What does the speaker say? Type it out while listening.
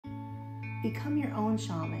Become your own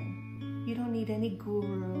shaman. You don't need any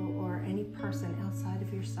guru or any person outside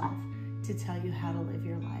of yourself to tell you how to live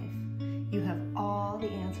your life. You have all the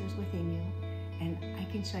answers within you, and I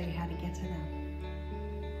can show you how to get to them.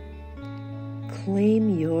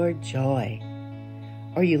 Claim your joy.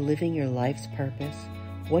 Are you living your life's purpose?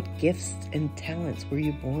 What gifts and talents were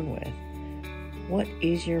you born with? What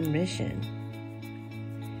is your mission?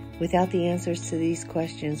 Without the answers to these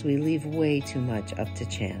questions, we leave way too much up to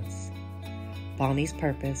chance. Bonnie's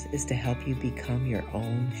purpose is to help you become your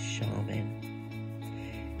own shaman.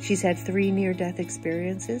 She's had 3 near-death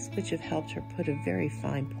experiences, which have helped her put a very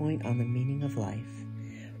fine point on the meaning of life.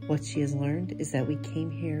 What she has learned is that we came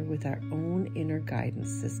here with our own inner guidance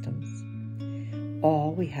systems.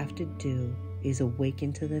 All we have to do is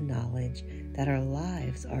awaken to the knowledge that our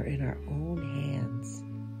lives are in our own hands.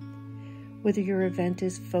 Whether your event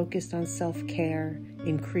is focused on self-care,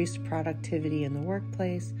 increased productivity in the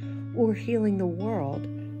workplace, or healing the world,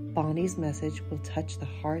 Bonnie's message will touch the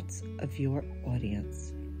hearts of your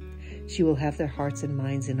audience. She will have their hearts and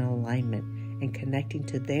minds in alignment and connecting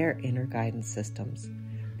to their inner guidance systems,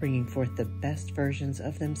 bringing forth the best versions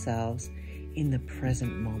of themselves in the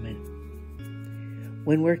present moment.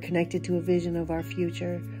 When we're connected to a vision of our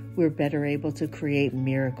future, we're better able to create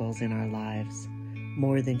miracles in our lives.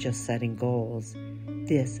 More than just setting goals,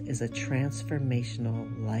 this is a transformational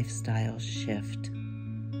lifestyle shift.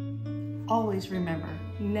 Always remember,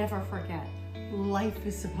 never forget, life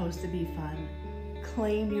is supposed to be fun.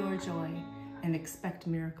 Claim your joy and expect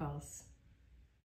miracles.